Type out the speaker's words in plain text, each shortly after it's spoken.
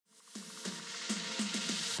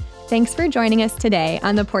Thanks for joining us today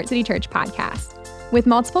on the Port City Church podcast. With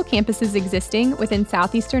multiple campuses existing within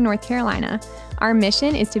southeastern North Carolina, our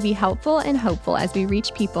mission is to be helpful and hopeful as we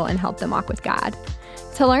reach people and help them walk with God.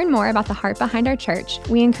 To learn more about the heart behind our church,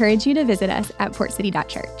 we encourage you to visit us at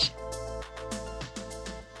portcity.church.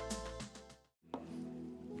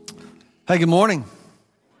 Hey, good morning.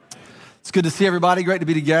 It's good to see everybody. Great to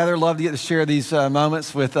be together. Love to get to share these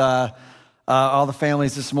moments with all the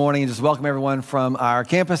families this morning, and just welcome everyone from our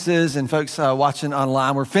campuses and folks watching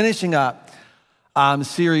online. We're finishing up a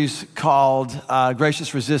series called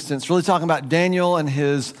Gracious Resistance, really talking about Daniel and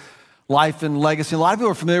his life and legacy. A lot of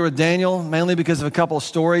people are familiar with Daniel, mainly because of a couple of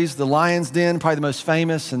stories. The lion's den, probably the most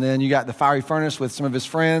famous, and then you got the fiery furnace with some of his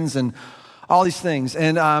friends and all these things.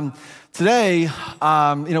 And today,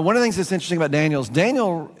 one of the things that's interesting about Daniel is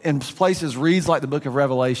Daniel in places reads like the book of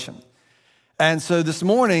Revelation. And so this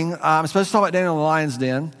morning, I'm supposed to talk about Daniel in the lion's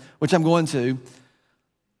den, which I'm going to.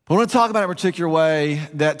 But I want to talk about it in a particular way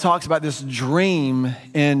that talks about this dream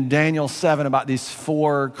in Daniel 7 about these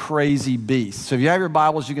four crazy beasts. So if you have your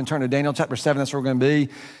Bibles, you can turn to Daniel chapter 7. That's where we're going to be.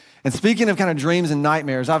 And speaking of kind of dreams and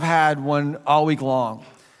nightmares, I've had one all week long.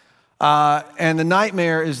 And the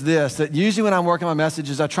nightmare is this, that usually when I'm working on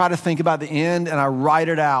messages, I try to think about the end and I write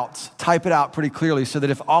it out, type it out pretty clearly so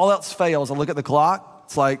that if all else fails, I look at the clock.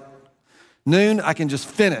 It's like noon, I can just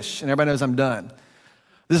finish and everybody knows I'm done.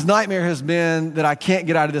 This nightmare has been that I can't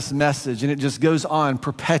get out of this message and it just goes on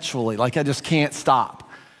perpetually, like I just can't stop.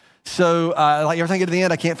 So like every time I get to the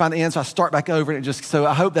end, I can't find the end, so I start back over and so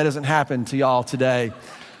I hope that doesn't happen to y'all today.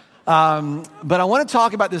 But I want to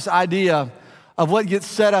talk about this idea of what gets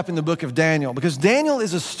set up in the book of Daniel, because Daniel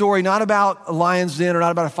is a story not about a lion's den or not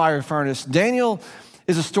about a fiery furnace. Daniel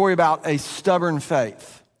is a story about a stubborn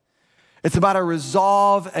faith. It's about a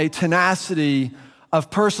resolve, a tenacity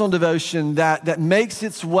of personal devotion that makes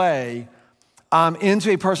its way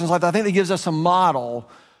into a person's life. I think that gives us a model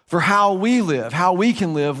for how we live, how we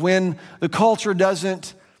can live when the culture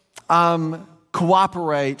doesn't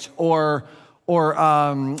cooperate or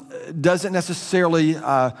doesn't necessarily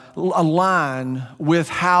align with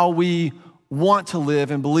how we want to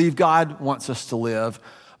live and believe God wants us to live.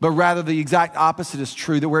 But rather the exact opposite is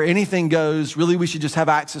true, that where anything goes, really we should just have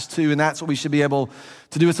access to, and that's what we should be able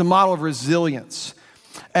to do. It's a model of resilience.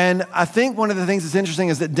 And I think one of the things that's interesting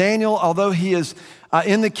is that Daniel, although he is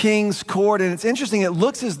in the king's court, and it's interesting, it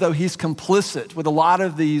looks as though he's complicit with a lot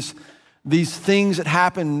of these things that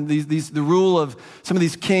happen, the rule of some of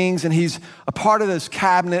these kings, and he's a part of those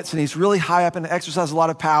cabinets, and he's really high up and exercises a lot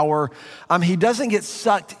of power. He doesn't get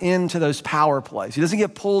sucked into those power plays. He doesn't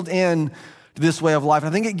get pulled in to this way of life. And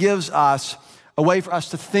I think it gives us a way for us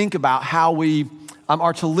to think about how we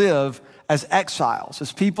are to live as exiles,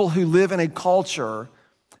 as people who live in a culture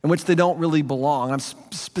in which they don't really belong. I'm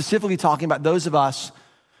specifically talking about those of us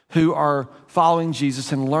who are following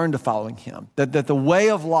Jesus and learn to following him. That the way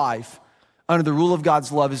of life under the rule of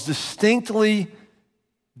God's love is distinctly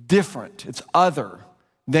different. It's other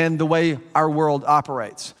than the way our world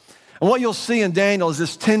operates. And what you'll see in Daniel is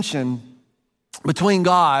this tension between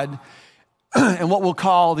God and what we'll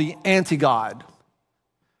call the anti-God.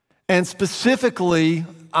 And specifically,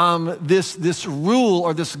 this rule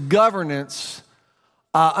or this governance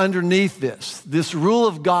underneath this rule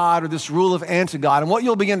of God or this rule of anti-God. And what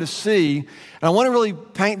you'll begin to see, and I want to really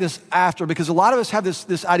paint this after, because a lot of us have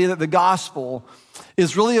this idea that the gospel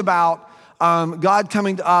is really about God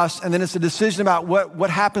coming to us, and then it's a decision about what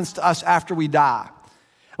happens to us after we die.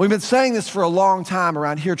 We've been saying this for a long time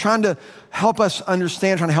around here, trying to help us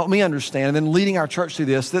understand, trying to help me understand, and then leading our church through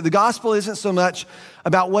this, that the gospel isn't so much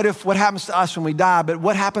about what happens to us when we die, but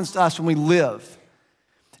what happens to us when we live.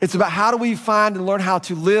 It's about how do we find and learn how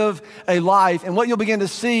to live a life. And what you'll begin to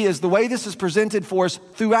see is the way this is presented for us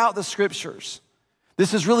throughout the scriptures.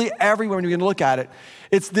 This is really everywhere when you begin to look at it.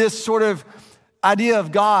 It's this sort of idea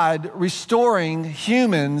of God restoring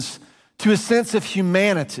humans to a sense of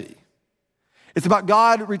humanity. It's about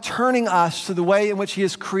God returning us to the way in which he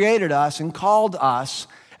has created us and called us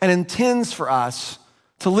and intends for us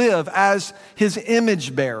to live as his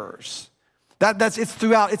image bearers. It's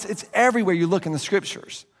throughout, it's everywhere you look in the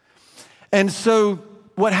scriptures. And so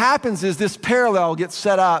what happens is this parallel gets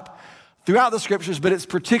set up throughout the scriptures, but it's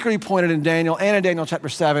particularly pointed in Daniel and in Daniel chapter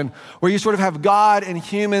 7, where you sort of have God and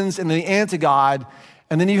humans and the anti-God,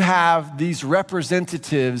 and then you have these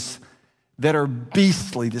representatives that are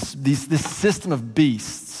beastly, this system of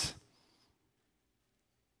beasts.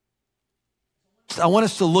 I want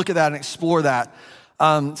us to look at that and explore that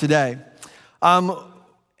today.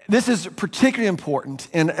 This is particularly important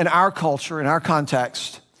in our culture, in our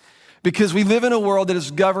context, because we live in a world that is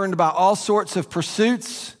governed by all sorts of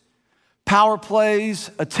pursuits, power plays,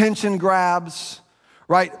 attention grabs,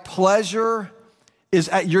 right? Pleasure is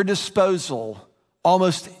at your disposal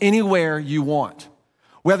almost anywhere you want.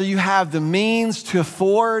 Whether you have the means to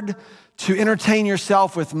afford to entertain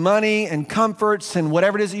yourself with money and comforts and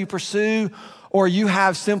whatever it is that you pursue, or you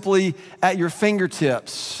have simply at your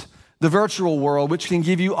fingertips the virtual world, which can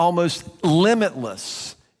give you almost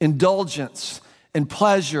limitless indulgence and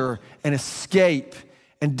pleasure and escape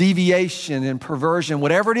and deviation and perversion.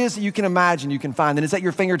 Whatever it is that you can imagine, you can find, and it's at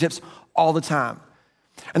your fingertips all the time.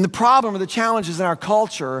 And the problem or the challenges in our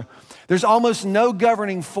culture, there's almost no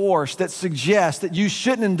governing force that suggests that you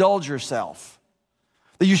shouldn't indulge yourself,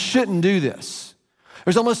 that you shouldn't do this.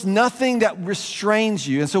 There's almost nothing that restrains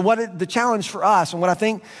you. And so the challenge for us, and what I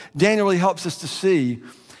think Daniel really helps us to see,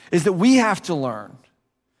 is that we have to learn.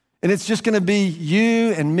 And it's just gonna be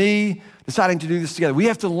you and me deciding to do this together. We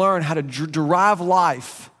have to learn how to derive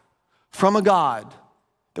life from a God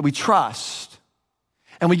that we trust,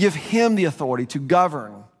 and we give him the authority to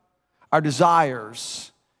govern our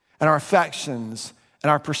desires and our affections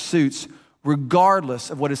and our pursuits, regardless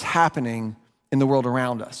of what is happening in the world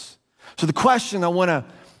around us. So the question I wanna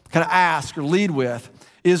kind of ask or lead with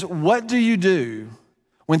is, what do you do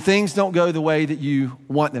when things don't go the way that you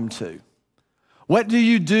want them to? What do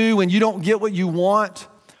you do when you don't get what you want?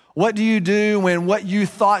 What do you do when what you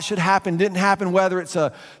thought should happen didn't happen, whether it's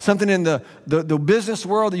something in the business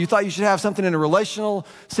world that you thought you should have, something in a relational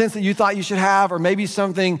sense that you thought you should have, or maybe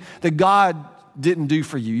something that God didn't do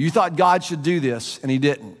for you. You thought God should do this and he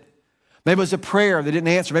didn't. Maybe it was a prayer that didn't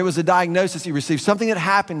answer. Maybe it was a diagnosis you received, something that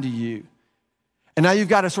happened to you. And now you've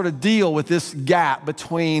got to sort of deal with this gap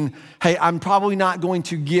between, hey, I'm probably not going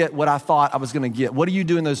to get what I thought I was going to get. What do you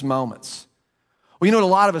do in those moments? Well, you know what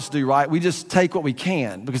a lot of us do, right? We just take what we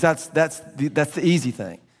can, because that's the easy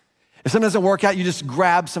thing. If something doesn't work out, you just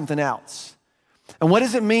grab something else. And what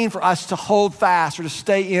does it mean for us to hold fast or to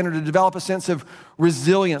stay in or to develop a sense of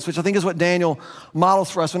resilience, which I think is what Daniel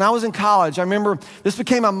models for us. When I was in college, I remember this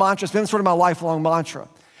became my mantra. It's been sort of my lifelong mantra.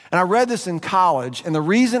 And I read this in college, and the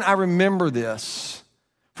reason I remember this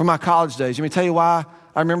from my college days, let me tell you why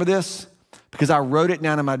I remember this, because I wrote it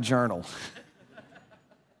down in my journal.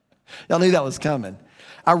 Y'all knew that was coming.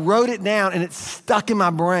 I wrote it down and it stuck in my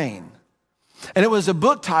brain. And it was a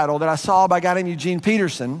book title that I saw by a guy named Eugene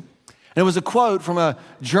Peterson. And it was a quote from a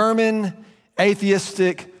German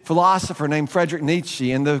atheistic philosopher named Friedrich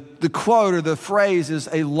Nietzsche. And the quote or the phrase is,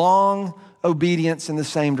 a long obedience in the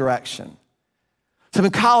same direction. So I'm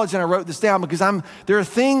in college and I wrote this down because there are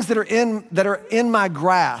things that are in my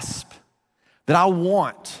grasp that I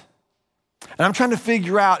want. And I'm trying to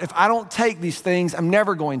figure out, if I don't take these things, I'm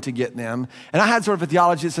never going to get them. And I had sort of a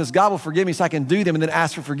theology that says, God will forgive me so I can do them and then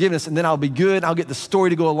ask for forgiveness, and then I'll be good and I'll get the story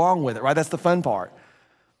to go along with it, right? That's the fun part.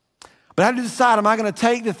 But I had to decide, am I gonna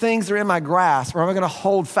take the things that are in my grasp, or am I gonna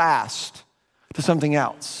hold fast to something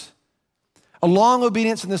else? A long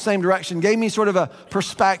obedience in the same direction gave me sort of a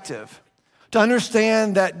perspective to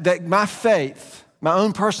understand that my faith, my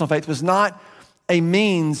own personal faith, was not a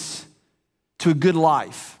means to a good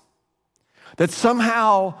life. That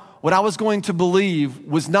somehow what I was going to believe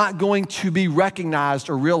was not going to be recognized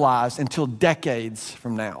or realized until decades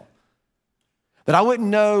from now. That I wouldn't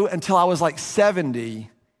know until I was like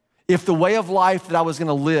 70 if the way of life that I was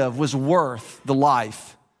gonna live was worth the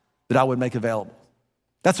life that I would make available.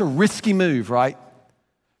 That's a risky move, right?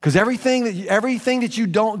 Because everything that you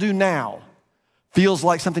don't do now feels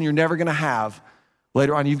like something you're never gonna have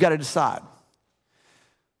later on. You've got to decide.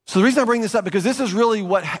 So the reason I bring this up, because this is really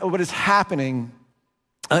what is happening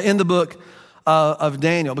in the book of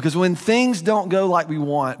Daniel. Because when things don't go like we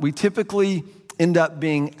want, we typically end up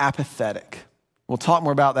being apathetic. We'll talk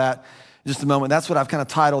more about that in just a moment. That's what I've kind of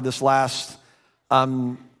titled this last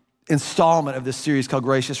installment of this series called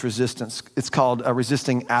Gracious Resistance. It's called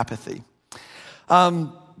Resisting Apathy.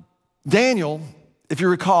 Daniel, if you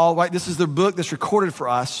recall, right, this is the book that's recorded for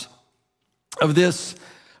us of this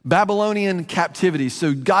Babylonian captivity.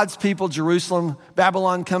 So God's people, Jerusalem,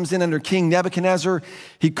 Babylon comes in under King Nebuchadnezzar.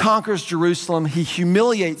 He conquers Jerusalem. He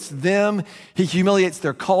humiliates them. He humiliates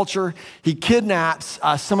their culture. He kidnaps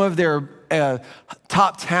some of their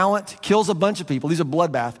top talent, kills a bunch of people. These are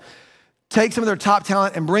bloodbath. Takes some of their top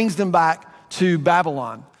talent and brings them back to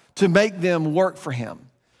Babylon to make them work for him.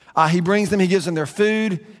 He brings them, he gives them their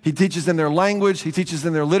food. He teaches them their language. He teaches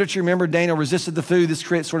them their literature. Remember, Daniel resisted the food. This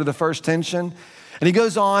creates sort of the first tension. And he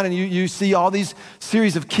goes on, and you see all these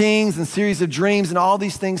series of kings and series of dreams, and all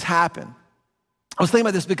these things happen. I was thinking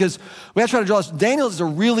about this because we have to try to draw this. Daniel is a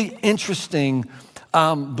really interesting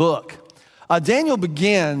book. Daniel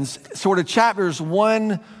begins sort of chapters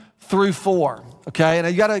 1 through 4, okay? And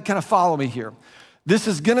you got to kind of follow me here. this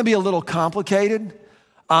is gonna be a little complicated.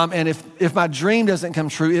 And if my dream doesn't come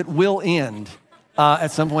true, it will end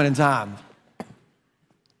at some point in time.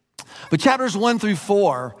 But chapters 1 through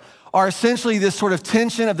 4 are essentially this sort of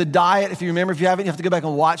tension of the diet. If you remember, if you haven't, you have to go back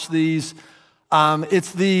and watch these.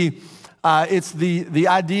 It's the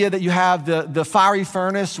idea that you have the fiery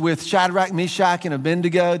furnace with Shadrach, Meshach, and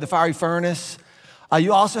Abednego, the fiery furnace.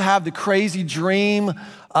 You also have the crazy dream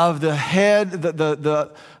of the head, the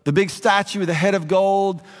big statue with the head of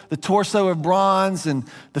gold, the torso of bronze, and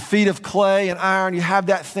the feet of clay and iron. You have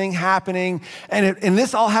that thing happening. And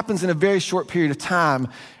this all happens in a very short period of time.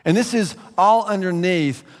 And this is all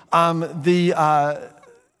underneath the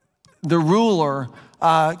ruler,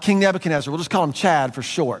 King Nebuchadnezzar. We'll just call him Chad for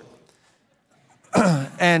short.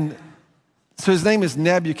 And so his name is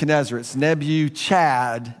Nebuchadnezzar. It's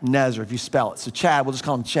Nebuchadnezzar if you spell it. So Chad, we'll just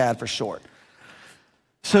call him Chad for short.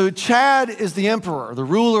 So Chad is the emperor, the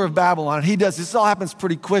ruler of Babylon. And this all happens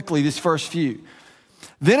pretty quickly, these first few.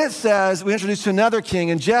 Then it says, we introduced to another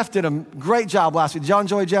king, and Jeff did a great job last week. Did y'all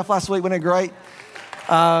enjoy Jeff last week? Wasn't it great?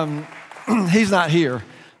 He's not here.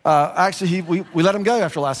 Actually, we let him go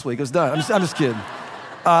after last week. It was done. I'm just kidding.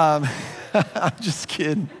 I'm just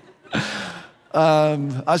kidding.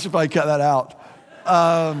 I should probably cut that out.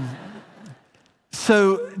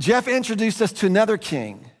 So Jeff introduced us to another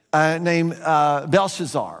king named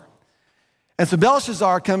Belshazzar. And so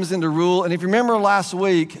Belshazzar comes into rule, and if you remember last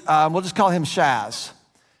week, we'll just call him Shaz.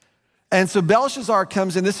 And so Belshazzar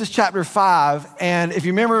comes in, this is chapter 5, and if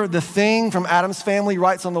you remember the thing from Adam's family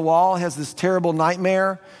writes on the wall, has this terrible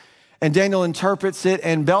nightmare, and Daniel interprets it,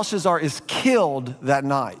 and Belshazzar is killed that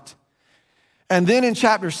night. And then in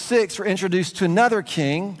chapter 6, we're introduced to another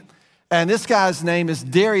king, and this guy's name is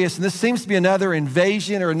Darius, and this seems to be another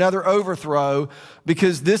invasion or another overthrow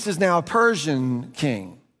because this is now a Persian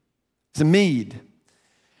king. He's a Mede.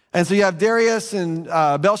 And so you have Darius and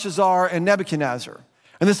Belshazzar and Nebuchadnezzar.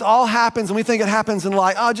 And this all happens, and we think it happens in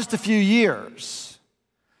just a few years.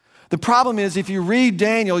 The problem is if you read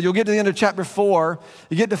Daniel, you'll get to the end of chapter 4,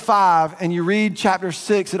 you get to 5, and you read chapter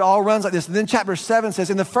 6, it all runs like this. And then chapter 7 says,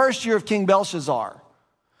 in the first year of King Belshazzar.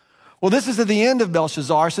 Well, this is at the end of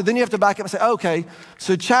Belshazzar, so then you have to back up and say, okay,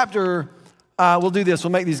 so we'll do this,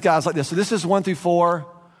 we'll make these guys like this. So this is 1 through 4,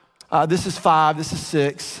 this is 5, this is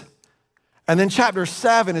 6. And then chapter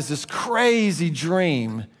 7 is this crazy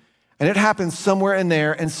dream, and it happens somewhere in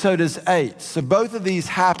there, and so does 8. So both of these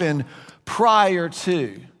happen prior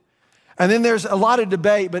to. And then there's a lot of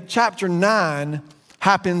debate, but chapter 9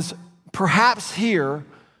 happens perhaps here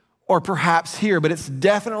or perhaps here, but it's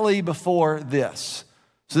definitely before this.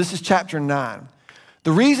 So this is chapter 9.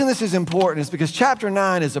 The reason this is important is because chapter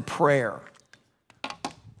 9 is a prayer.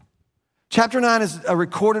 Chapter 9 is a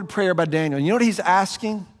recorded prayer by Daniel. You know what he's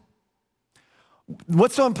asking?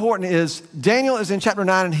 What's so important is Daniel is in chapter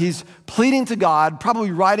 9 and he's pleading to God,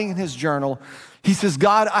 probably writing in his journal. He says,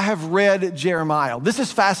 God, I have read Jeremiah. This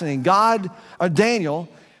is fascinating.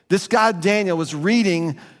 This guy Daniel was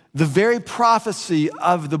reading the very prophecy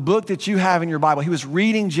of the book that you have in your Bible. He was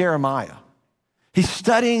reading Jeremiah. He's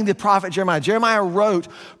studying the prophet Jeremiah. Jeremiah wrote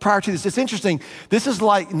prior to this. It's interesting. This is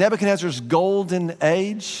like Nebuchadnezzar's golden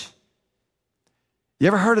age. You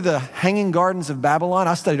ever heard of the Hanging Gardens of Babylon?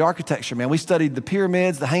 I studied architecture, man. We studied the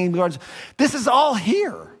pyramids, the Hanging Gardens. This is all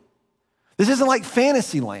here. This isn't like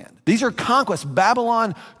fantasy land. These are conquests.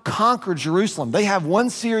 Babylon conquered Jerusalem. They have one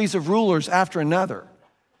series of rulers after another.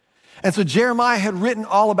 And so Jeremiah had written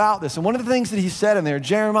all about this. And one of the things that he said in there,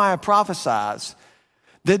 Jeremiah prophesies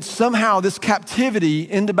that somehow this captivity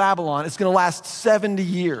into Babylon is going to last 70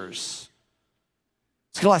 years.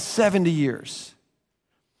 It's going to last 70 years.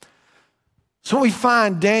 So we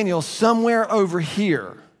find Daniel somewhere over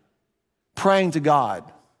here praying to God.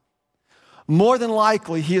 More than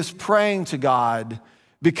likely, he is praying to God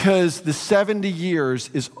because the 70 years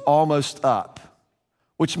is almost up,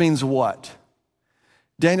 which means what?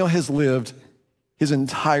 Daniel has lived his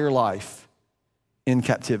entire life in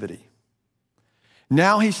captivity.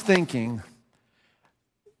 Now he's thinking,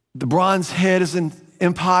 the bronze head is an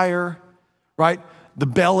empire, right? The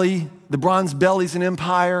bronze belly is an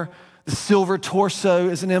empire. The silver torso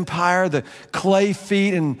is an empire. The clay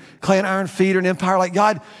feet and clay and iron feet are an empire. Like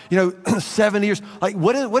God, 70 years. Like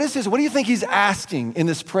what is this? What do you think he's asking in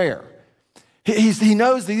this prayer? He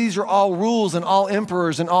knows that these are all rules and all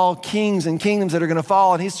emperors and all kings and kingdoms that are going to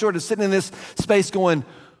fall. And he's sort of sitting in this space going,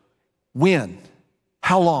 when?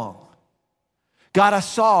 How long? God, I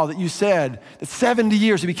saw that you said that 70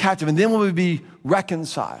 years to be captive and then we would be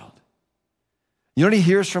reconciled. You know what he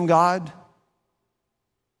hears from God?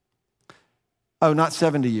 Oh, not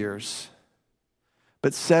 70 years,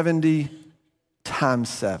 but 70 times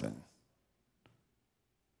 7.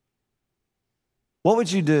 What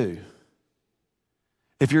would you do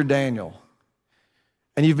if you're Daniel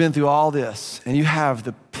and you've been through all this and you have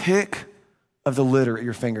the pick of the litter at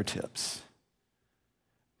your fingertips?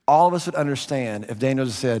 All of us would understand if Daniel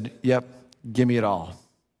just said, yep, give me it all.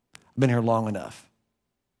 I've been here long enough.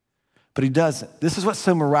 But he doesn't. This is what's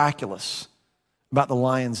so miraculous about the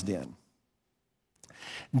lion's den.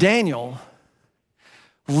 Daniel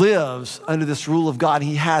lives under this rule of God.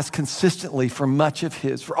 He has consistently for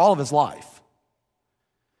all of his life.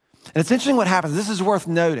 And it's interesting what happens. This is worth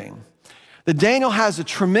noting. That Daniel has a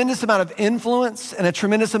tremendous amount of influence and a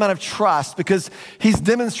tremendous amount of trust because he's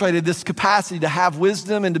demonstrated this capacity to have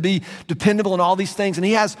wisdom and to be dependable and all these things. And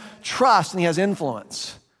he has trust and he has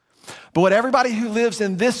influence. But what everybody who lives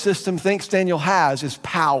in this system thinks Daniel has is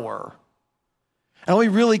power. And I want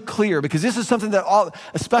to be really clear because this is something that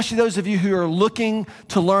especially those of you who are looking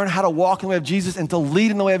to learn how to walk in the way of Jesus and to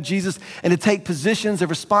lead in the way of Jesus and to take positions of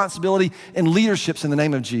responsibility and leaderships in the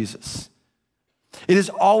name of Jesus. It is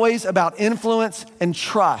always about influence and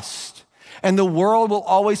trust. And the world will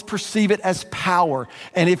always perceive it as power.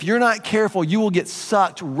 And if you're not careful, you will get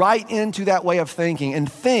sucked right into that way of thinking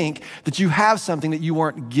and think that you have something that you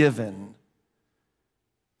weren't given.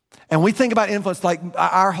 And we think about influence like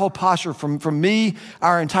our whole posture from me,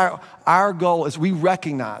 our goal is we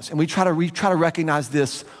recognize, and we try to recognize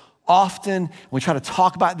this often, and we try to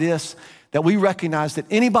talk about this, that we recognize that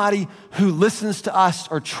anybody who listens to us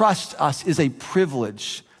or trusts us is a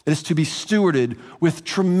privilege that is to be stewarded with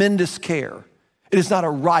tremendous care. It is not a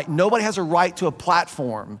right. Nobody has a right to a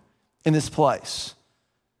platform in this place.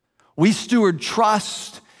 We steward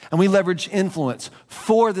trust and we leverage influence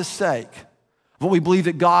for the sake of what we believe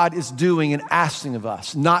that God is doing and asking of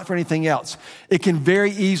us, not for anything else. It can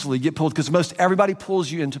very easily get pulled because most everybody pulls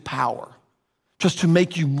you into power just to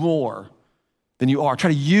make you more than you are. Try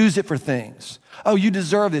to use it for things. Oh, you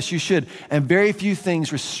deserve this, you should. And very few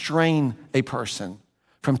things restrain a person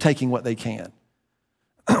from taking what they can.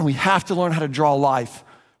 We have to learn how to draw life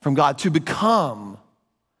from God to become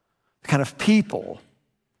the kind of people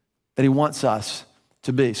that he wants us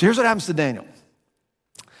to be. So here's what happens to Daniel.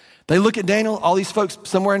 They look at Daniel, all these folks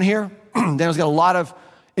somewhere in here. Daniel's got a lot of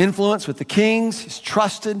influence with the kings. He's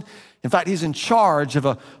trusted. In fact, he's in charge of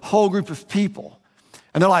a whole group of people.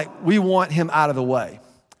 And they're like, we want him out of the way.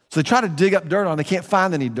 So they try to dig up dirt on him. They can't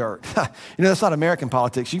find any dirt. That's not American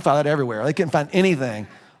politics. You can find that everywhere. They couldn't find anything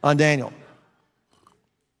on Daniel.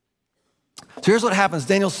 So here's what happens.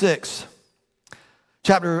 Daniel 6,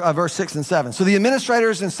 verse 6 and 7. So the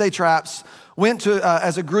administrators and satraps went to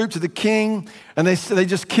as a group to the king, and they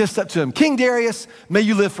just kissed up to him. King Darius, may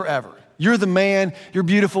you live forever. You're the man. You're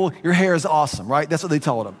beautiful. Your hair is awesome, right? That's what they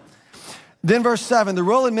told him. Then verse 7, the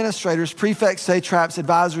royal administrators, prefects, satraps,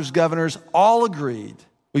 advisors, governors, all agreed.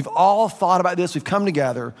 We've all thought about this. We've come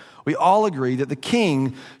together. We all agree that the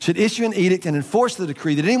king should issue an edict and enforce the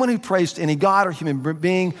decree that anyone who prays to any god or human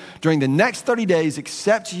being during the next 30 days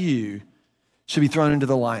except you should be thrown into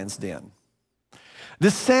the lion's den.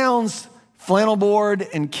 This sounds flannel board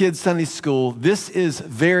and kids' Sunday school. This is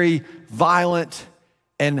very violent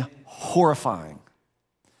and horrifying.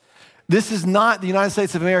 This is not the United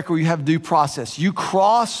States of America where you have due process. You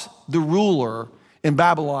cross the ruler in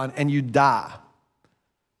Babylon and you die.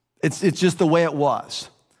 It's just the way it was.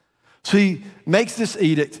 So he makes this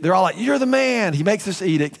edict. They're all like, you're the man. He makes this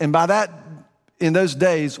edict. And by that, in those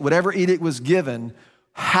days, whatever edict was given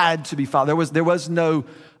had to be followed. There was no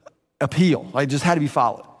appeal. It just had to be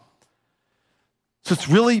followed. So it's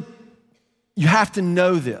really, you have to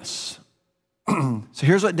know this. So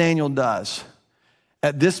here's what Daniel does.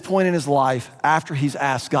 At this point in his life, after he's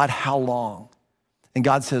asked, God, how long? And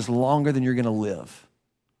God says, longer than you're going to live.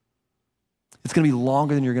 It's going to be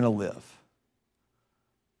longer than you're going to live.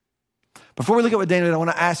 Before we look at what Daniel did, I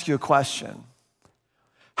want to ask you a question.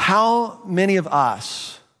 How many of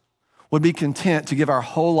us would be content to give our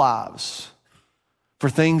whole lives for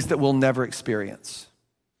things that we'll never experience?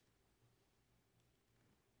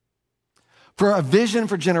 For a vision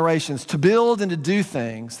for generations, to build and to do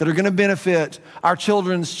things that are going to benefit our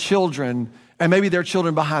children's children and maybe their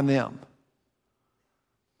children behind them.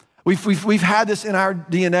 We've had this in our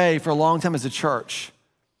DNA for a long time as a church.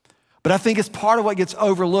 But I think it's part of what gets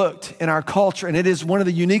overlooked in our culture, and it is one of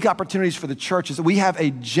the unique opportunities for the church is that we have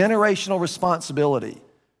a generational responsibility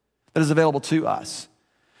that is available to us.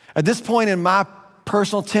 At this point in my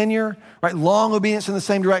personal tenure, right, long obedience in the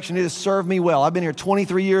same direction, it has served me well. I've been here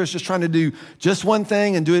 23 years just trying to do just one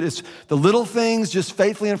thing and do it as the little things just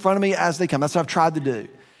faithfully in front of me as they come. That's what I've tried to do.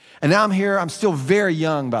 And now I'm here. I'm still very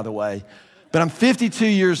young, by the way, but I'm 52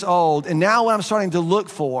 years old. And now what I'm starting to look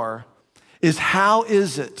for is how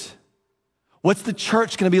is it? What's the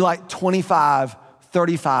church going to be like 25,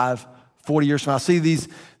 35, 40 years from now. I see these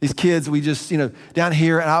kids we just, down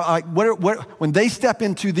here, and I when they step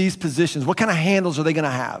into these positions, what kind of handles are they gonna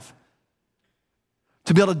have?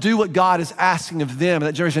 To be able to do what God is asking of them in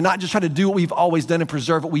that generation, not just try to do what we've always done and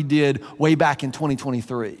preserve what we did way back in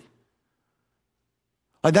 2023.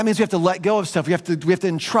 Like that means we have to let go of stuff. We have to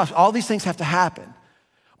entrust. All these things have to happen.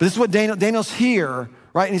 But this is what Daniel's here,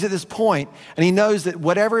 right? And he's at this point, and he knows that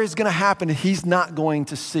whatever is gonna happen, he's not going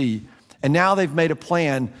to see. And now they've made a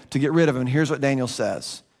plan to get rid of him. And here's what Daniel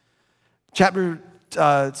says. Chapter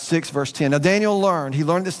 6, verse 10. Now Daniel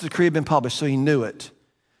learned this decree had been published, so he knew it.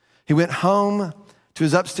 He went home to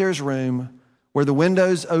his upstairs room where the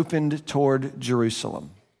windows opened toward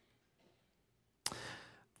Jerusalem.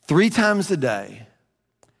 3 times a day,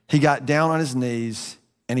 he got down on his knees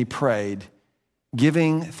and he prayed,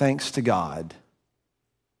 giving thanks to God.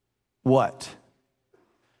 What?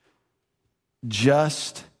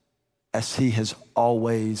 Just as he has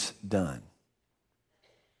always done.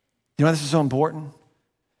 You know why this is so important?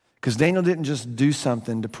 Because Daniel didn't just do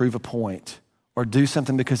something to prove a point or do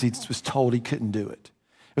something because he was told he couldn't do it.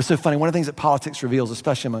 It was so funny. One of the things that politics reveals,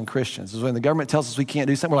 especially among Christians, is when the government tells us we can't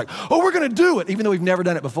do something, we're like, oh, we're gonna do it, even though we've never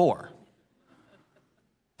done it before.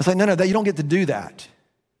 It's like, no, you don't get to do that.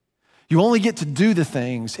 You only get to do the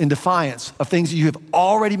things in defiance of things that you have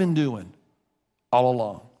already been doing all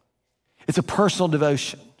along. It's a personal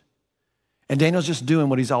devotion. And Daniel's just doing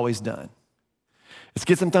what he's always done. It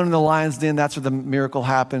gets him thrown in the lion's den, that's where the miracle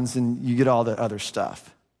happens, and you get all the other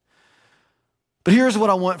stuff. But here's what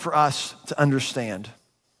I want for us to understand.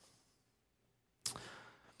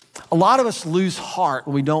 A lot of us lose heart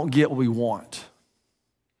when we don't get what we want.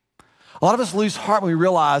 A lot of us lose heart when we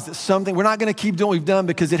realize that we're not gonna keep doing what we've done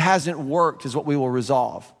because it hasn't worked is what we will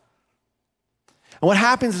resolve. And what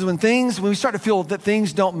happens is when we start to feel that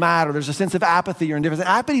things don't matter, there's a sense of apathy or indifference.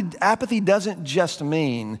 Apathy doesn't just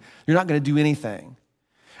mean you're not gonna do anything.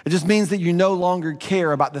 It just means that you no longer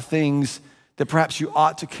care about the things that perhaps you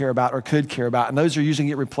ought to care about or could care about, and those are usually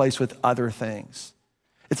get replaced with other things.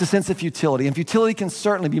 It's a sense of futility, and futility can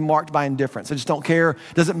certainly be marked by indifference. I just don't care,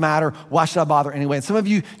 doesn't matter, why should I bother anyway? And some of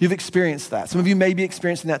you've experienced that. Some of you may be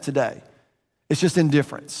experiencing that today. It's just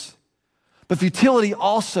indifference. But futility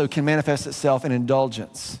also can manifest itself in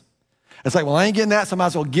indulgence. It's like, well, I ain't getting that, so I might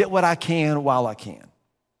as well get what I can while I can.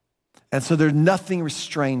 And so nothing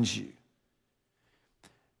restrains you.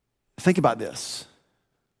 Think about this.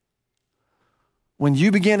 When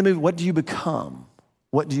you begin to move, what do you become?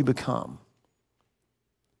 What do you become?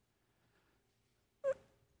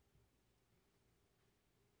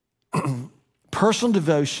 Personal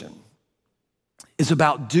devotion is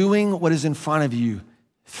about doing what is in front of you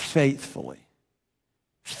faithfully.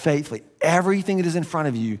 Faithfully. Everything that is in front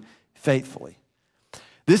of you, faithfully.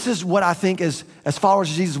 This is what I think as followers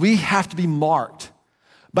of Jesus, we have to be marked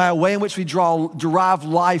by a way in which we derive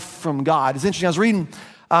life from God. It's interesting,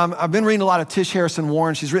 I've been reading a lot of Tish Harrison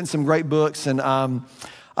Warren. She's written some great books, and I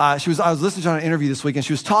was listening to her on an interview this week, and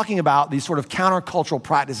she was talking about these sort of countercultural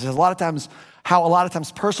practices. A lot of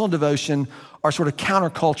times personal devotion are sort of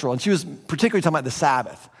countercultural. And she was particularly talking about the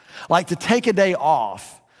Sabbath. Like to take a day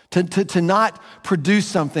off, to not produce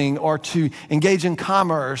something or to engage in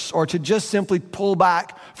commerce or to just simply pull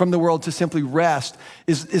back from the world to simply rest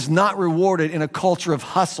is not rewarded in a culture of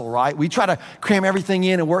hustle, right? We try to cram everything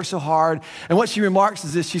in and work so hard. And what she remarks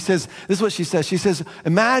is this, this is what she says. She says,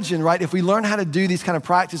 imagine, right, if we learn how to do these kind of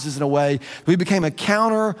practices in a way, we became a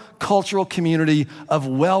counter-cultural community of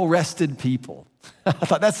well-rested people. I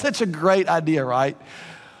thought that's such a great idea, right?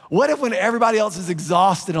 What if when everybody else is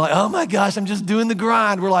exhausted and like, oh my gosh, I'm just doing the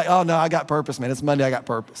grind, we're like, oh no, I got purpose, man. It's Monday, I got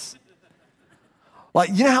purpose. Like,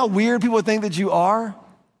 you know how weird people would think that you are?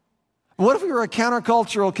 What if we were a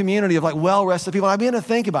countercultural community of like well-rested people? And I began to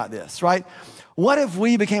think about this, right? What if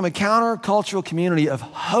we became a countercultural community of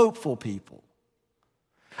hopeful people?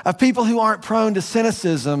 Of people who aren't prone to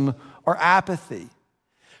cynicism or apathy?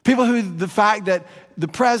 People who the fact that the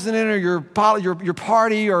president or your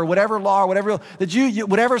party or whatever law or whatever, that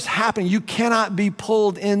whatever's happening, you cannot be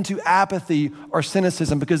pulled into apathy or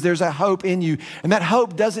cynicism because there's a hope in you. And that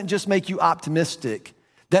hope doesn't just make you optimistic.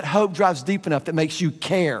 That hope drives deep enough that makes you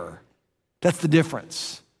care. That's the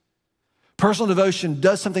difference. Personal devotion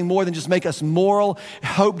does something more than just make us moral.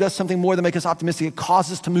 Hope does something more than make us optimistic. It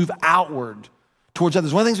causes us to move outward towards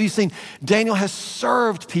others. One of the things we've seen, Daniel has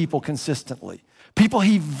served people consistently. People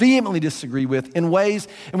he vehemently disagreed with in ways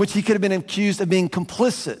in which he could have been accused of being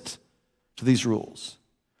complicit to these rules.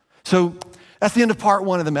 So that's the end of part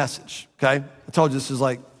 1 of the message, okay? I told you this is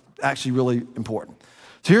like actually really important.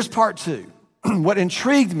 So here's part 2. What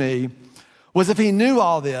intrigued me was if he knew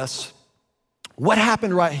all this, What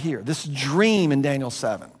happened right here? This dream in Daniel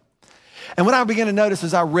 7. And what I began to notice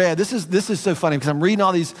as I read, this is so funny because I'm reading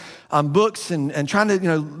all these books and trying to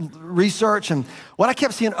research. And what I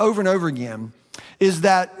kept seeing over and over again is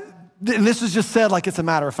that, and this is just said like it's a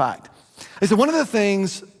matter of fact, is that one of the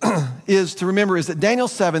things is to remember is that Daniel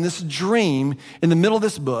 7, this dream in the middle of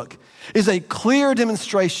this book, is a clear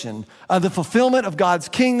demonstration of the fulfillment of God's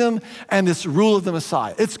kingdom and this rule of the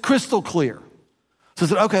Messiah. It's crystal clear. So I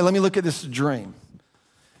said, okay, let me look at this dream.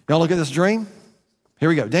 Y'all look at this dream? Here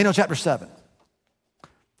we go, Daniel chapter 7.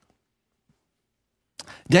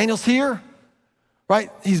 Daniel's here, right?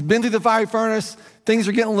 He's been through the fiery furnace. Things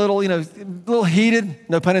are getting a little heated,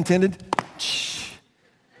 no pun intended.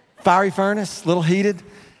 Fiery furnace, little heated.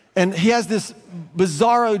 And he has this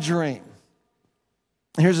bizarro dream.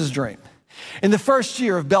 And here's his dream. In the first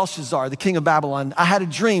year of Belshazzar, the king of Babylon, I had a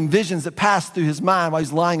dream, visions that passed through his mind while he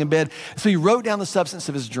was lying in bed. So he wrote down the substance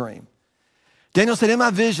of his dream. Daniel said, in my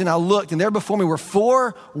vision, I looked, and there before me were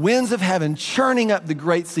 4 winds of heaven churning up the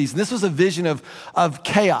great seas. And this was a vision of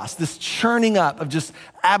chaos, this churning up of just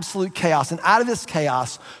absolute chaos. And out of this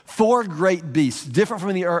chaos, 4 great beasts, different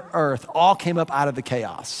from the earth, all came up out of the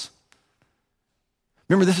chaos.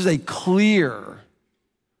 Remember, this is a clear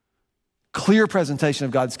presentation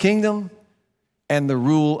of God's kingdom and the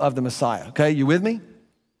rule of the Messiah. Okay, you with me?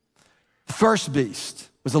 The first beast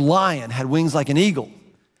was a lion, had wings like an eagle.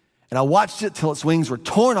 And I watched it till its wings were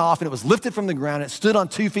torn off and it was lifted from the ground. It stood on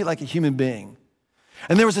 2 feet like a human being.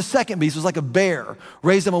 And there was a second beast, it was like a bear,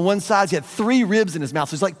 raised him on one side. He had 3 ribs in his mouth.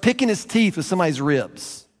 So it's like picking his teeth with somebody's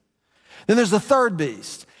ribs. Then there's the third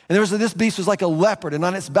beast. And this beast was like a leopard, and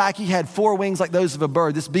on its back he had 4 wings like those of a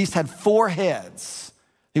bird. This beast had 4 heads.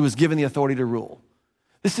 He was given the authority to rule.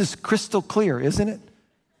 This is crystal clear, isn't it?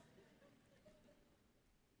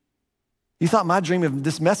 You thought my dream of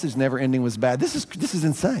this message never ending was bad. This is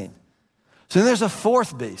insane. So then there's a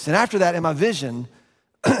 4th beast. And after that, in my vision,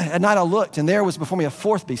 at night I looked, and there was before me a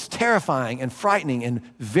 4th beast, terrifying and frightening and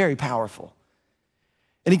very powerful.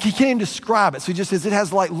 And he can't even describe it. So he just says it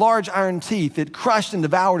has like large iron teeth. It crushed and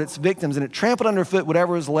devoured its victims, and it trampled underfoot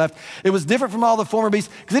whatever was left. It was different from all the former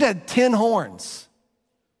beasts because it had 10 horns.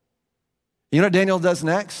 You know what Daniel does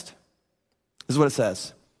next? This is what it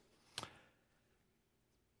says.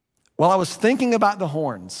 While I was thinking about the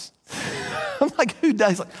horns, I'm like, who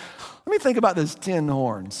does? Like, let me think about those 10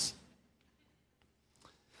 horns.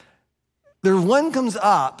 One comes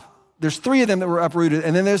up, there's 3 of them that were uprooted,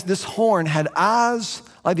 and then there's this horn had eyes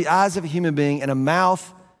like the eyes of a human being and a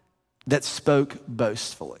mouth that spoke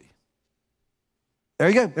boastfully. There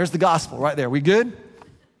you go, there's the gospel right there. We good?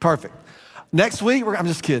 Perfect. Next week, I'm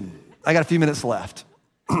just kidding. I got a few minutes left.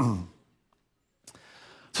 So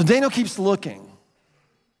Daniel keeps looking.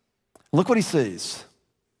 Look what he sees.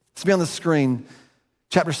 It's be on the screen,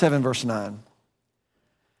 chapter 7, verse 9.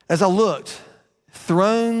 As I looked,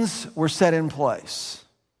 thrones were set in place.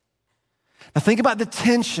 Now think about the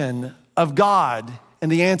tension of God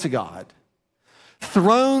and the anti-God.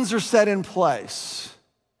 Thrones are set in place.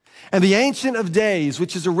 And the Ancient of Days,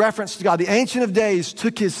 which is a reference to God, the Ancient of Days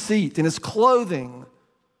took his seat, and his clothing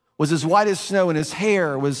was as white as snow, and his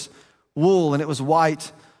hair was wool, and it was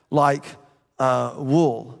white like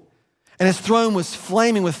wool. And his throne was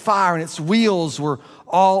flaming with fire, and its wheels were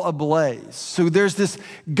all ablaze. So there's this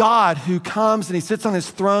God who comes, and he sits on his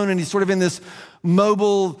throne, and he's sort of in this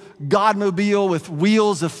mobile God-mobile with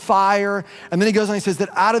wheels of fire. And then he goes on, he says that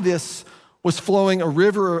out of this was flowing a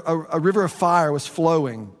river of fire was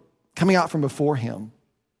flowing, coming out from before him.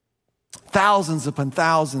 Thousands upon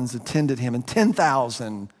thousands attended him, and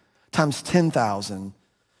 10,000 times 10,000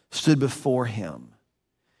 stood before him.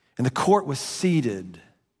 And the court was seated,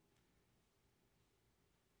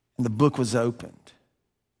 and the book was opened.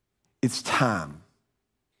 It's time,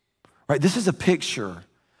 right? This is a picture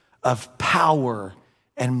of power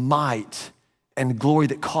and might and glory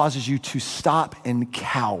that causes you to stop and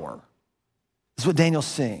cower. This is what Daniel's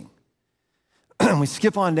seeing. We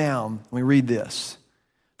skip on down and we read this.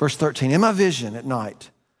 Verse 13, in my vision at night,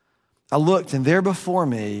 I looked, and there before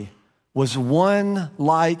me was one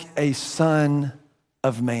like a son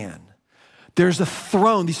of man. There's a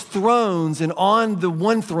throne, these thrones, and on the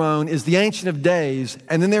one throne is the Ancient of Days,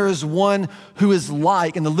 and then there is one who is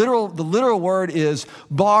like, and the literal word is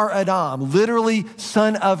Bar Adam, literally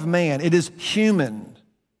son of man. It is human.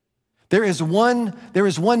 There is one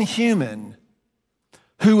human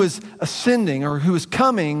who is ascending, or who is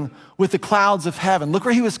coming with the clouds of heaven. Look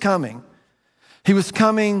where he was coming. He was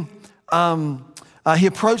coming, he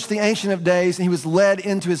approached the Ancient of Days, and he was led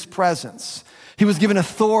into his presence. He was given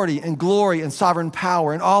authority and glory and sovereign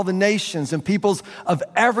power, and all the nations and peoples of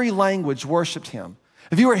every language worshiped him.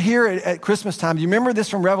 If you were here at Christmas time, do you remember this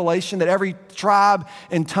from Revelation, that every tribe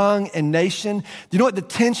and tongue and nation, do you know what the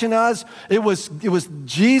tension was? It was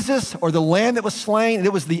Jesus, or the Lamb that was slain, and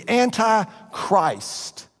it was the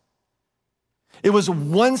Antichrist. It was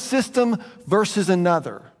one system versus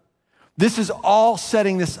another. This is all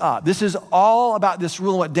setting this up. This is all about this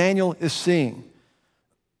rule and what Daniel is seeing.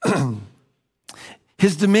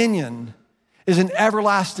 His dominion is an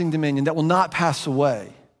everlasting dominion that will not pass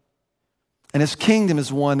away. And his kingdom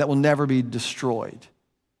is one that will never be destroyed.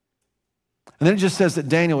 And then it just says that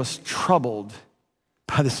Daniel was troubled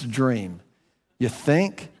by this dream. You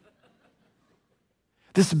think?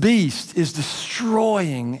 This beast is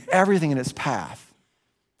destroying everything in its path,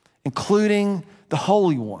 including the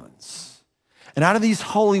holy ones. And out of these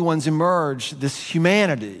holy ones emerge this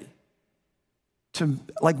humanity, to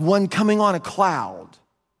like one coming on a cloud,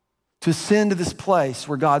 to ascend to this place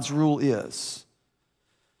where God's rule is.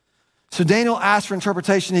 So Daniel asks for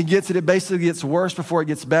interpretation. He gets it. It basically gets worse before it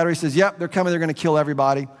gets better. He says, yep, they're coming. They're going to kill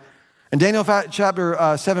everybody. And Daniel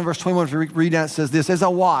chapter 7, verse 21, if you read down, it says this: as I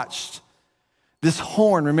watched, this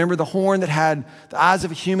horn, remember the horn that had the eyes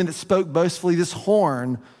of a human that spoke boastfully, this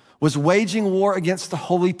horn was waging war against the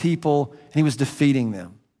holy people, and he was defeating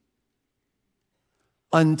them.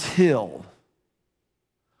 Until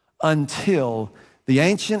the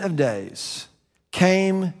Ancient of Days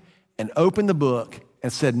came and opened the book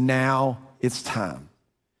and said, now it's time,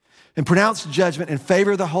 and pronounced judgment in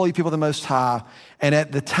favor of the holy people of the Most High. And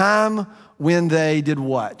at the time when they did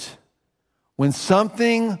what? When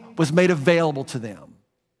something was made available to them,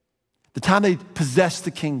 the time they possessed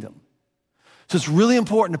the kingdom. So it's really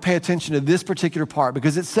important to pay attention to this particular part,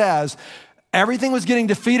 because it says everything was getting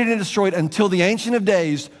defeated and destroyed until the Ancient of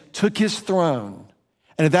Days took his throne.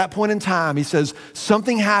 And at that point in time, he says,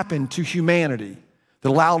 something happened to humanity that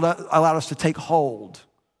allowed us to take hold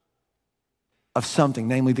of something,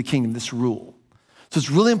 namely the kingdom, this rule. So it's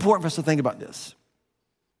really important for us to think about this.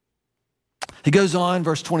 He goes on,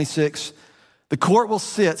 verse 26, the court will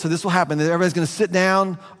sit, so this will happen. Everybody's gonna sit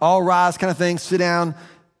down, all rise kind of thing, sit down.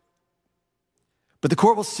 But the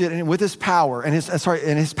court will sit, and with his power, and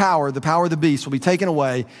his power, the power of the beast will be taken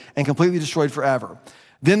away and completely destroyed forever.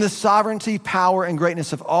 Then the sovereignty, power, and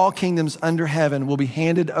greatness of all kingdoms under heaven will be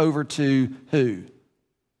handed over to who?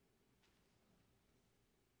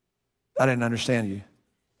 I didn't understand you.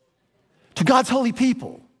 To God's holy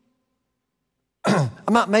people. I'm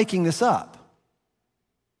not making this up.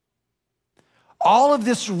 All of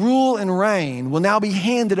this rule and reign will now be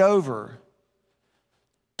handed over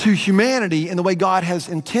to humanity in the way God has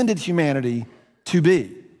intended humanity to be.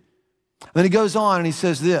 And then he goes on and he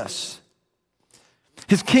says this: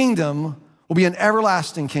 his kingdom will be an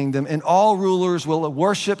everlasting kingdom, and all rulers will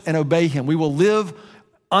worship and obey him. We will live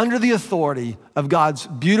under the authority of God's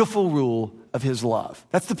beautiful rule of his love.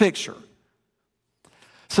 That's the picture.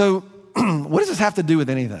 So what does this have to do with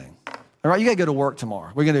anything? All right, you gotta go to work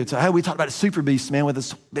tomorrow. We're gonna do it. So, hey, we talked about a super beast, man, with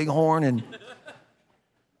this big horn. And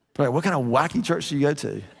what kind of wacky church do you go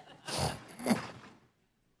to?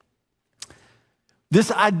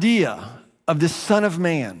 This idea of this Son of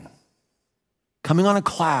Man coming on a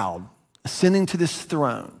cloud, ascending to this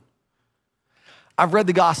throne. I've read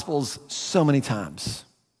the Gospels so many times.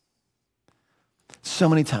 So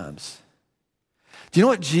many times. Do you know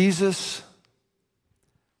what Jesus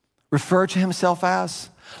referred to himself as?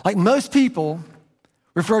 Like most people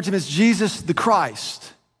refer to him as Jesus the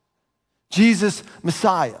Christ, Jesus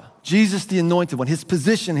Messiah, Jesus the Anointed One, his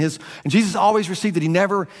position, and Jesus always received it. He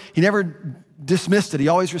never dismissed it. He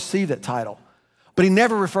always received that title. But he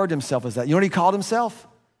never referred to himself as that. You know what he called himself?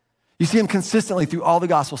 You see him consistently through all the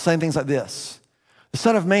Gospels saying things like this: the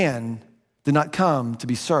Son of Man did not come to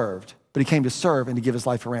be served, but he came to serve and to give his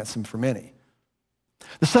life a ransom for many.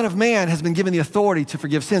 The Son of Man has been given the authority to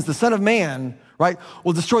forgive sins. The Son of Man, right,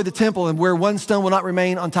 will destroy the temple, and where one stone will not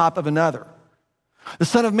remain on top of another. The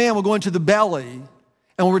Son of Man will go into the belly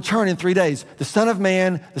and will return in 3 days. The Son of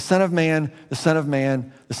Man, the Son of Man, the Son of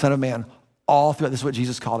Man, the Son of Man, all throughout. This is what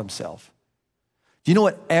Jesus called himself. Do you know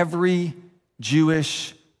what every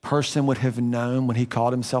Jewish person would have known when he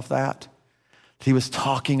called himself that? That he was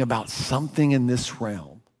talking about something in this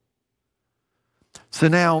realm. So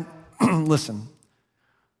now, listen,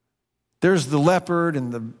 there's the leopard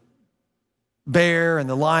and the bear and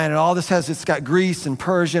the lion and all this it's got Greece and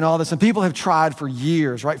Persia and all this. And people have tried for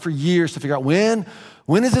years, right? For years to figure out when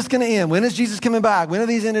is this gonna end? When is Jesus coming back? When are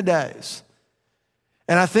these end of days?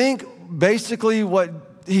 And I think basically what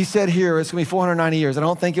he said here is gonna be 490 years. I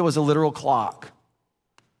don't think it was a literal clock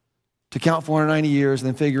to count 490 years and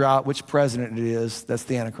then figure out which president it is that's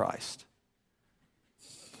the Antichrist.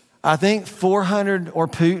 I think 400 or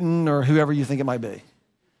Putin or whoever you think it might be.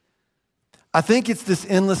 I think it's this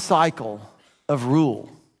endless cycle of rule.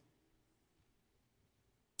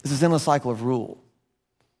 It's this endless cycle of rule.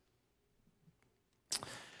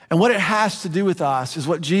 And what it has to do with us is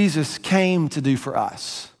what Jesus came to do for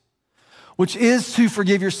us, which is to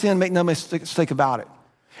forgive your sin, make no mistake about it.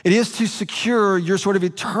 It is to secure your sort of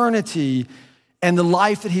eternity and the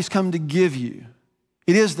life that he's come to give you.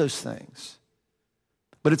 It is those things,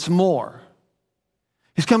 but it's more.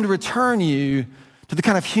 He's come to return you to the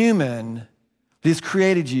kind of human that he's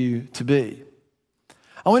created you to be.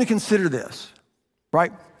 I want to consider this,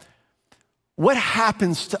 right? What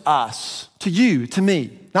happens to us, to you, to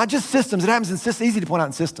me? Not just systems. It happens in systems. It's easy to point out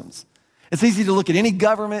in systems. It's easy to look at any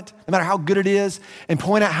government, no matter how good it is, and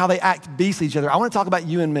point out how they act beastly each other. I want to talk about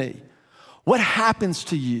you and me. What happens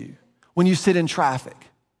to you when you sit in traffic?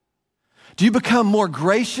 Do you become more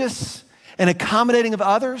gracious and accommodating of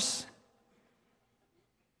others?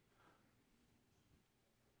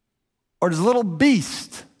 Or does a little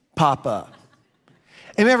beast pop up?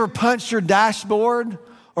 Have you ever punched your dashboard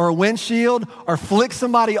or a windshield or flick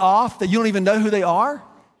somebody off that you don't even know who they are?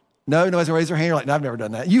 No, nobody's gonna raise their hand. You're like, no, I've never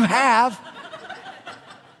done that. You have.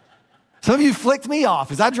 Some of you flicked me off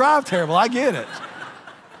because I drive terrible. I get it.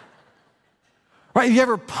 Right? Have you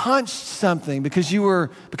ever punched something because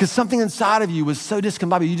something inside of you was so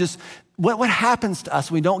discombobulated? What happens to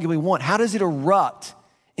us when we don't get what we want? How does it erupt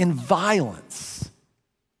in violence?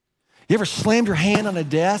 You ever slammed your hand on a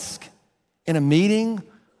desk in a meeting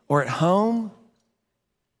or at home?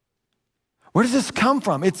 Where does this come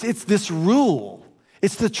from? It's this rule.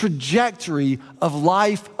 It's the trajectory of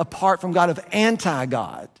life apart from God, of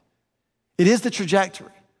anti-God. It is the trajectory.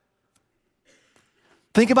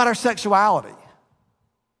 Think about our sexuality,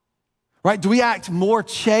 right? Do we act more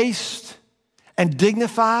chaste and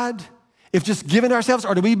dignified if just given to ourselves,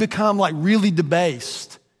 or do we become like really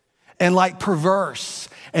debased and like perverse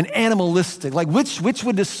and animalistic? Like which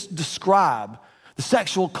would describe the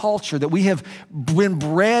sexual culture that we have been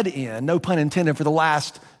bred in, no pun intended, for the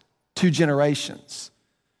last 2 generations?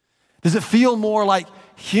 Does it feel more like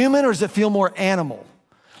human, or does it feel more animal?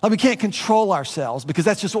 Like we can't control ourselves because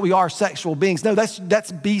that's just what we are, sexual beings. No,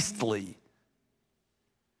 that's beastly.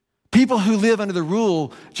 People who live under the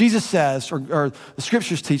rule, Jesus says, or the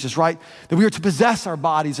scriptures teach us, right, that we are to possess our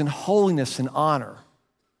bodies in holiness and honor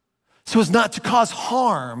so as not to cause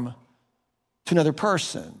harm to another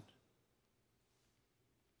person.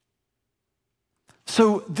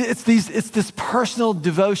 So it's this personal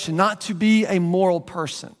devotion, not to be a moral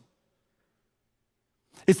person.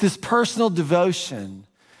 It's this personal devotion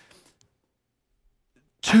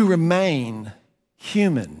to remain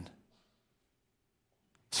human.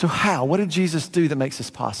 So how? What did Jesus do that makes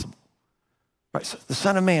this possible? Right, so the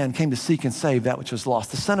Son of Man came to seek and save that which was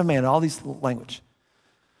lost. The Son of Man, all these language.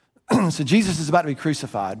 So Jesus is about to be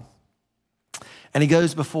crucified, and he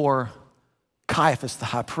goes before Caiaphas, the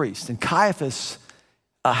high priest. And Caiaphas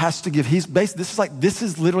has to give, this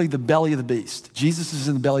is literally the belly of the beast. Jesus is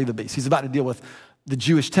in the belly of the beast. He's about to deal with the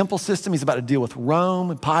Jewish temple system. He's about to deal with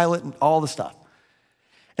Rome and Pilate and all the stuff.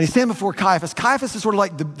 And he's standing before Caiaphas. Caiaphas is sort of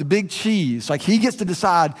like the big cheese. Like he gets to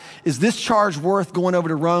decide, is this charge worth going over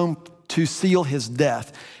to Rome to seal his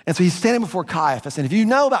death? And so he's standing before Caiaphas. And if you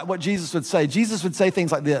know about what Jesus would say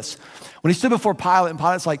things like this. When he stood before Pilate, and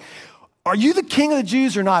Pilate's like, are you the king of the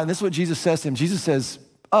Jews or not? And this is what Jesus says to him. Jesus says,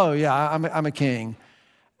 oh yeah, I'm a king.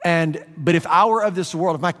 But if I were of this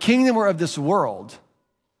world, if my kingdom were of this world,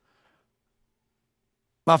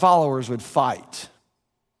 my followers would fight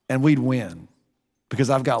and we'd win because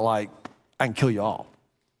I can kill you all.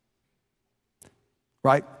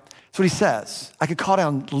 Right? That's what he says. I could call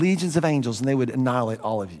down legions of angels and they would annihilate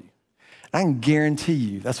all of you. And I can guarantee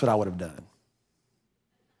you that's what I would have done.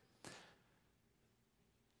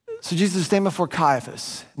 So Jesus is standing before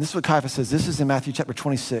Caiaphas. And this is what Caiaphas says. This is in Matthew chapter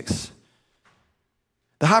 26.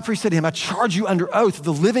 The high priest said to him, I charge you under oath,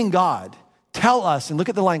 the living God, tell us, and look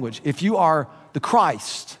at the language, if you are the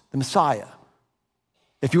Christ, the Messiah,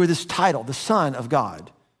 if you are this title, the Son of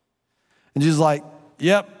God. And Jesus is like,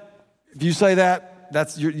 yep, if you say that,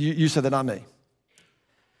 that's you said that, not me.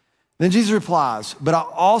 Then Jesus replies, but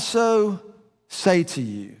I say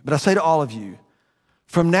to all of you,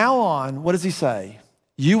 from now on, what does he say?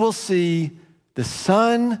 You will see the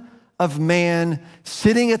Son of Man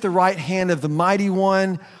sitting at the right hand of the Mighty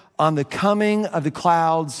One on the coming of the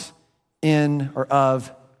clouds in or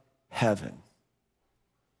of heaven.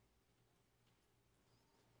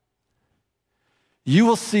 You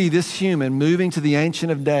will see this human moving to the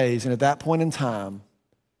Ancient of Days, and at that point in time,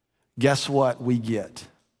 guess what we get?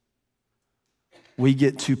 We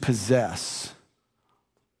get to possess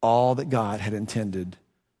all that God had intended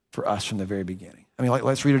for us from the very beginning. I mean,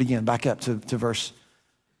 let's read it again. Back up to verse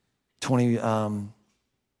 20,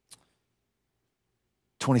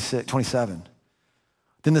 26, 27.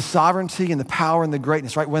 Then the sovereignty and the power and the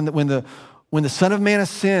greatness, right? When the Son of Man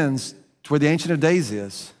ascends to where the Ancient of Days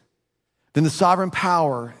is, then the sovereign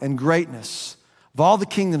power and greatness of all the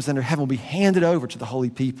kingdoms under heaven will be handed over to the holy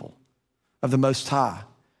people of the Most High.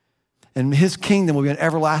 And his kingdom will be an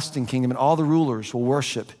everlasting kingdom, and all the rulers will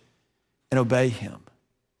worship and obey him.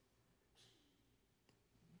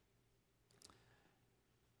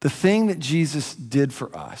 The thing that Jesus did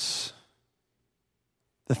for us,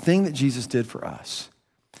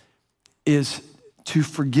 is to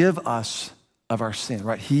forgive us of our sin,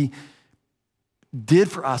 right? He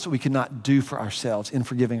did for us what we could not do for ourselves in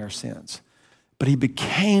forgiving our sins. But he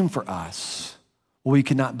became for us what we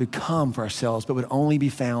could not become for ourselves, but would only be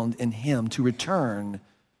found in him, to return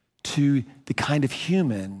to the kind of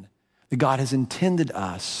human that God has intended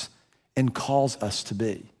us and calls us to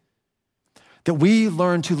be. That we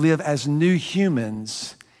learn to live as new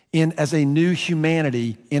humans as a new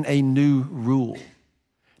humanity in a new rule.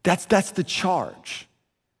 That's the charge,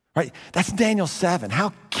 right? That's Daniel 7.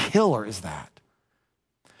 How killer is that?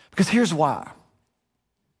 Because here's why.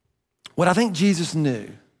 What I think Jesus knew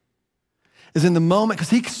is in the moment, because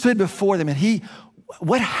he stood before them and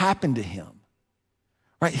what happened to him,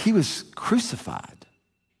 right? He was crucified.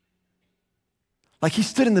 Like he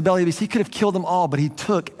stood in the belly of the beast. He could have killed them all, but he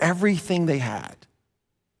took everything they had.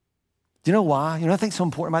 Do you know why? You know what I think is so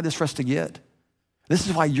important about this for us to get? This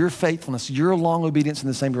is why your faithfulness, your long obedience in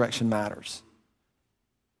the same direction matters.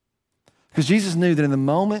 Because Jesus knew that in the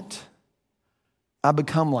moment I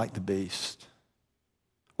become like the beast,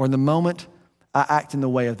 or in the moment I act in the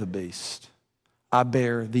way of the beast, I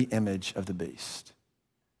bear the image of the beast.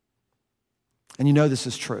 And you know this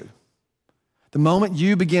is true. The moment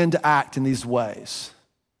you begin to act in these ways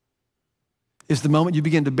is the moment you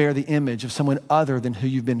begin to bear the image of someone other than who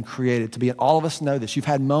you've been created to be. And all of us know this. You've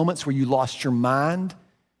had moments where you lost your mind,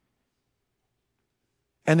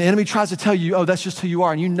 and the enemy tries to tell you, oh, that's just who you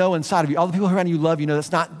are. And you know inside of you, all the people around you love you know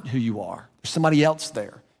that's not who you are. There's somebody else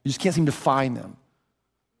there. You just can't seem to find them.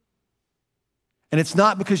 And it's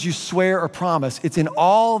not because you swear or promise. It's in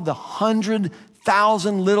all the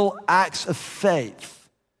 100,000 little acts of faith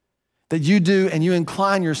that you do, and you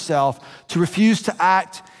incline yourself to refuse to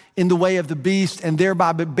act in the way of the beast and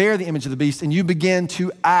thereby bear the image of the beast, and you begin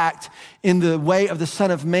to act in the way of the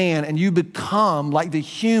Son of Man, and you become like the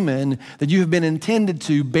human that you have been intended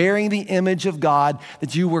to, bearing the image of God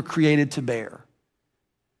that you were created to bear.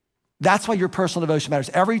 That's why your personal devotion matters.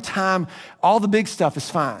 Every time, all the big stuff is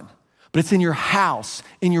fine, but it's in your house,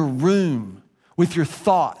 in your room, with your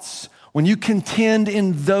thoughts. When you contend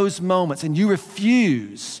in those moments and you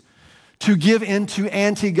refuse to give into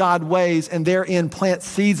anti-God ways and therein plant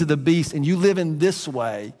seeds of the beast, and you live in this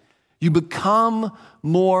way, you become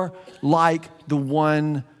more like the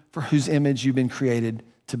one for whose image you've been created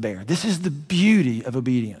to bear. This is the beauty of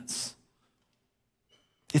obedience.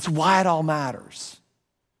 It's why it all matters.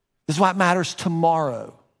 This is why it matters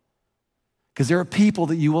tomorrow. Because there are people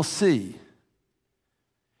that you will see.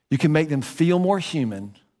 You can make them feel more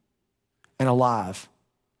human and alive,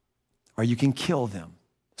 or you can kill them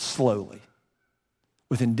slowly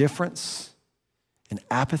with indifference and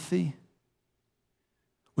apathy,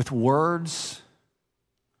 with words,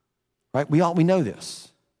 right? We know this.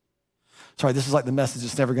 Sorry, this is like the message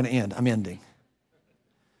that's never going to end. I'm ending.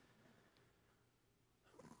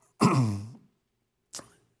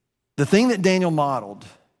 The thing that Daniel modeled,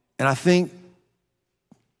 and I think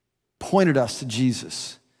pointed us to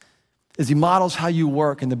Jesus, is he models how you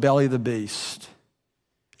work in the belly of the beast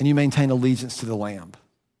and you maintain allegiance to the Lamb.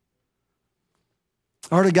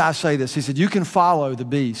 I heard a guy say this. He said, you can follow the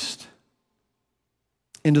beast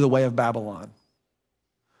into the way of Babylon,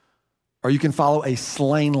 or you can follow a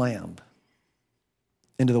slain lamb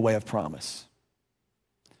into the way of promise.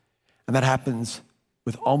 And that happens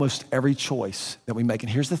with almost every choice that we make. And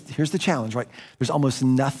here's the challenge, right? There's almost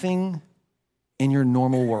nothing in your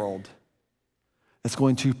normal world that's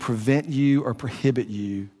going to prevent you or prohibit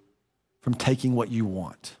you from taking what you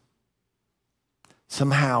want.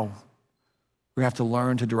 Somehow, we have to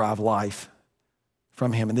learn to derive life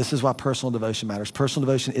from him. And this is why personal devotion matters. Personal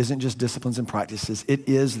devotion isn't just disciplines and practices. It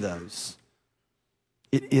is those.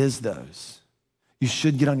 It is those. You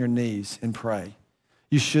should get on your knees and pray.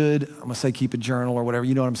 You should, I'm gonna say keep a journal or whatever,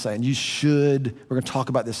 you know what I'm saying. You should, we're gonna talk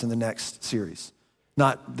about this in the next series.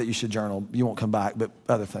 Not that you should journal, you won't come back, but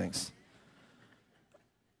other things.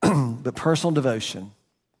 But personal devotion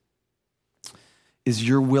is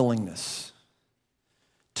your willingness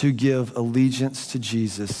to give allegiance to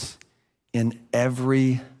Jesus in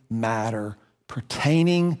every matter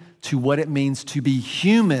pertaining to what it means to be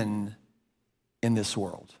human in this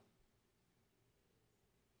world.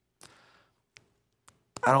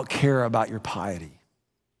 I don't care about your piety.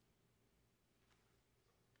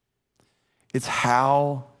 It's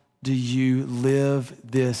how do you live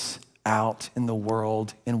this out in the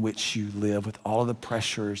world in which you live with all of the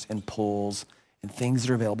pressures and pulls and things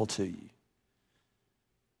that are available to you.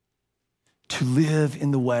 To live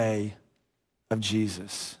in the way of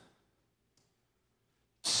Jesus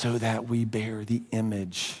so that we bear the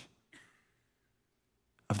image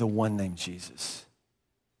of the one named Jesus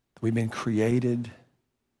that we've been created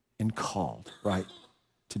and called, right,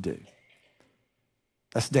 to do.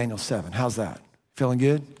 That's Daniel 7. How's that? Feeling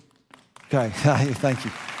good? Okay, thank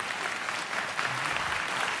you.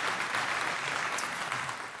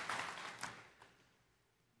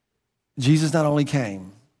 Jesus not only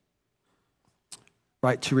came,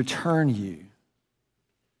 right, to return you,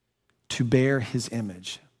 to bear his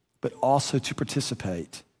image, but also to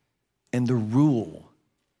participate in the rule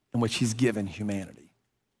in which he's given humanity.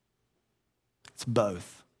 It's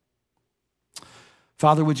both.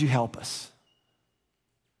 Father, would you help us?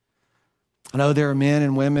 I know there are men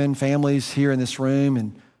and women, families here in this room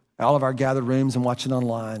and all of our gathered rooms and watching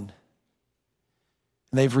online.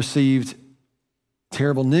 And they've received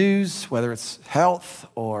terrible news, whether it's health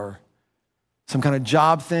or some kind of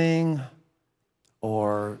job thing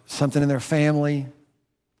or something in their family.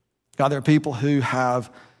 God, there are people who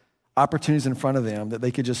have opportunities in front of them that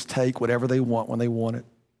they could just take whatever they want when they want it.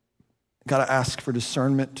 God, I ask for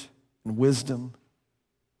discernment and wisdom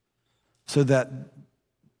so that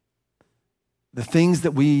the things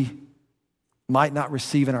that we might not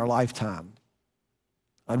receive in our lifetime,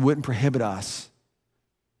 God, wouldn't prohibit us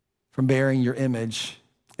from bearing your image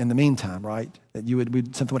in the meantime, right? That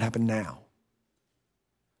something would happen now.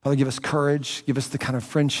 Father, give us courage, give us the kind of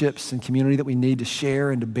friendships and community that we need to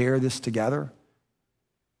share and to bear this together.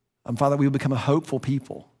 Father, we will become a hopeful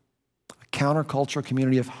people, a countercultural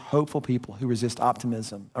community of hopeful people who resist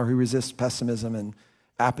optimism or who resist pessimism and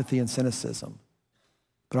apathy and cynicism,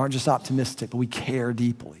 but aren't just optimistic, but we care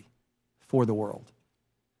deeply for the world.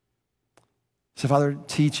 So Father,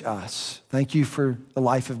 teach us. Thank you for the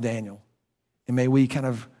life of Daniel. And may we kind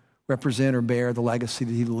of represent or bear the legacy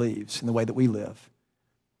that he leaves in the way that we live.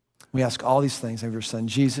 We ask all these things of your son,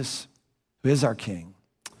 Jesus, who is our King.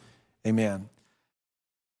 Amen.